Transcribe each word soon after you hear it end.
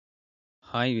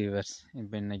Hi viewers.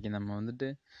 இப்போ இன்றைக்கி நம்ம வந்துட்டு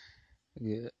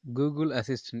கூகுள்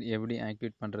அசிஸ்டண்ட் எப்படி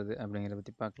ஆக்டிவேட் பண்ணுறது அப்படிங்கிறத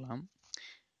பற்றி பார்க்கலாம்.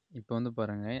 இப்போ வந்து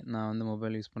பாருங்கள், நான் வந்து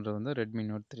மொபைல் யூஸ் பண்ணுறது வந்து ரெட்மி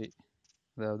நோட் 3.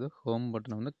 அதாவது ஹோம்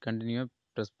பட்டனை வந்து கண்டினியூவாக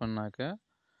ப்ரெஸ் பண்ணாக்க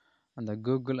அந்த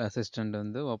கூகுள் அசிஸ்டண்ட்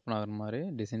வந்து ஓப்பன் ஆகிற மாதிரி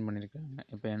டிசைன் பண்ணியிருக்காங்க.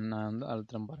 இப்போ நான் வந்து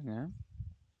அழுத்துறேன் பாருங்கள்.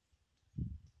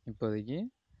 இப்போதைக்கு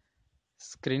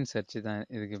ஸ்க்ரீன் சர்ச் தான்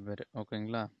இதுக்கு பேர்,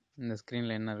 ஓகேங்களா? இந்த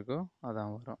ஸ்க்ரீனில் என்ன இருக்கோ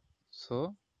அதான் வரும். ஸோ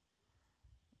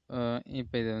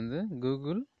இப்போ இது வந்து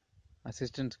கூகுள்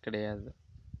அசிஸ்டன்ட் கிடையாது.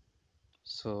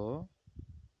 ஸோ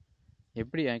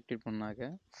எப்படி ஆக்டிவேட் பண்ணாக்க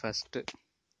ஃபஸ்ட்டு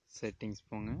செட்டிங்ஸ்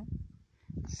போங்க.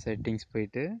 செட்டிங்ஸ்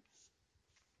போயிட்டு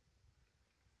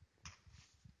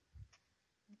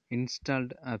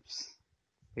இன்ஸ்டால்டு ஆப்ஸ்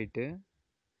போயிட்டு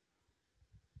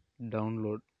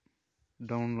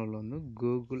டவுன்லோடில் வந்து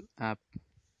கூகுள் ஆப்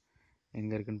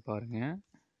எங்கே இருக்குன்னு பாருங்கள்.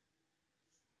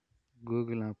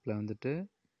 கூகுள் ஆப்பில் வந்துட்டு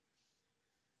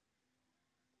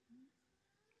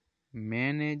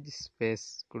மேனேஜ் ஸ்பேஸ்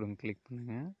கொடுங்க, கிளிக்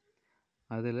பண்ணுங்கள்.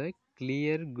 அதில்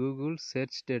clear Google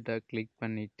search data click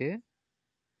பண்ணிவிட்டு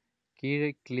கீழே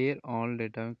கிளியர் ஆல்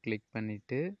டேட்டாவும் கிளிக்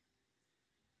பண்ணிவிட்டு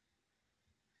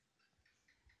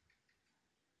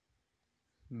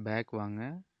பேக் வாங்க.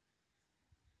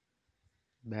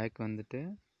 பேக் வந்துட்டு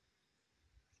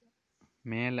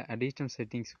மேலே அடிஷ்னல்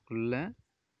செட்டிங்ஸுக்குள்ளே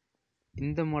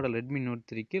இந்த model Redmi note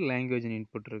 3க்கு language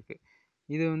input இருக்குது.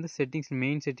 இது வந்து செட்டிங்ஸ்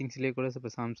மெயின் செட்டிங்ஸ்லேயே கூட இப்போ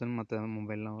சாம்சங் மற்ற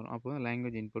மொபைல்லாம் வரும். அப்போ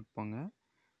லாங்குவேஜ் இன்புட் போங்க.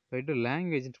 போயிட்டு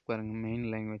லாங்குவேஜ் பாருங்கள், மெயின்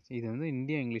லாங்குவேஜ். இது வந்து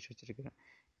இந்தியா இங்கிலீஷ் வச்சுருக்கிறேன்.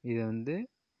 இதை வந்து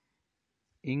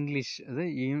இங்கிலீஷ், அதாவது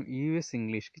யூஎஸ்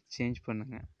இங்கிலீஷ்க்கு சேஞ்ச்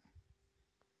பண்ணுங்கள்.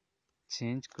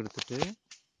 சேஞ்ச் கொடுத்துட்டு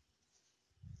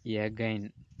எகைன்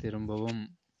திரும்பவும்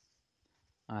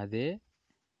அதே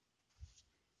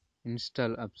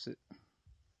இன்ஸ்டால் ஆப்ஸு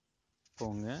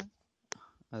போங்க.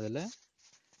 அதில்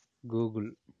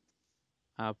கூகுள்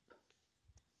ஆப்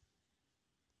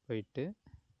போயிட்டு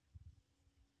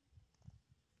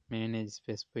மேனேஜ்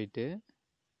ஸ்பேஸ் போயிட்டு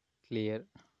கிளியர்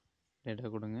டேட்டா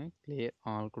கொடுங்க, கிளியர்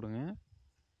ஆல் கொடுங்க.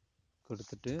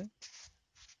 கொடுத்துட்டு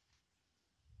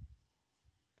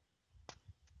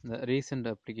இந்த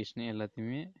ரீசெண்ட் அப்ளிகேஷன்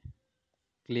எல்லாத்தையுமே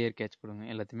கிளியர் கேட்ச் கொடுங்க.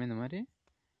 எல்லாத்தையுமே இந்த மாதிரி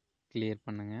கிளியர்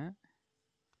பண்ணுங்கள்.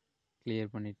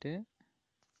 கிளியர் பண்ணிவிட்டு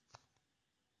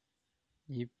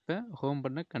இப்போ ஹோம்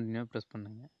பட்டனை கண்டினியூவாக ப்ரெஸ்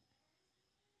பண்ணுங்கள்.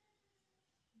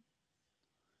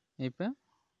 இப்போ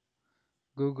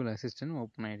கூகுள் அசிஸ்டன்ட்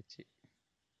ஓப்பன் ஆகிடுச்சு.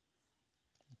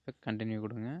 இப்போ கண்டினியூ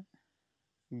கொடுங்க.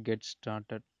 கெட்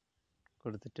ஸ்டார்டட்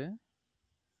கொடுத்துட்டு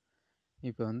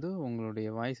இப்போ வந்து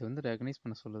உங்களுடைய வாய்ஸ் வந்து ரெகனைஸ்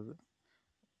பண்ண சொல்லுது.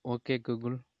 Okay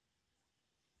Google,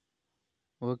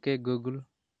 okay Google,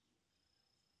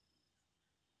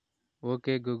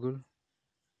 okay Google.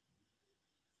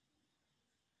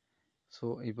 So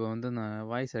இப்போ வந்து நான்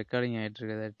வாய்ஸ் ரெக்கார்டிங் ஆகிட்டு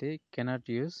இருக்கிறதாட்டி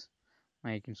கெனாட் யூஸ்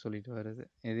மைக்குன்னு சொல்லிட்டு வருது.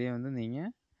 இதே வந்து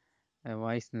நீங்கள்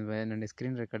வாய்ஸ் என்னுடைய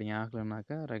ஸ்க்ரீன் ரெக்கார்டிங்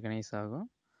ஆகலைனாக்கா ரெகனைஸ் ஆகும்.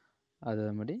 அது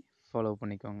மாதிரி ஃபாலோ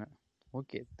பண்ணிக்கோங்க.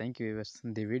 Okay, thank you viewers.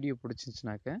 இந்த வீடியோ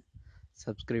பிடிச்சிருந்துச்சுனாக்கா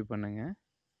சப்ஸ்கிரைப் பண்ணுங்கள்.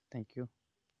 தேங்க்யூ.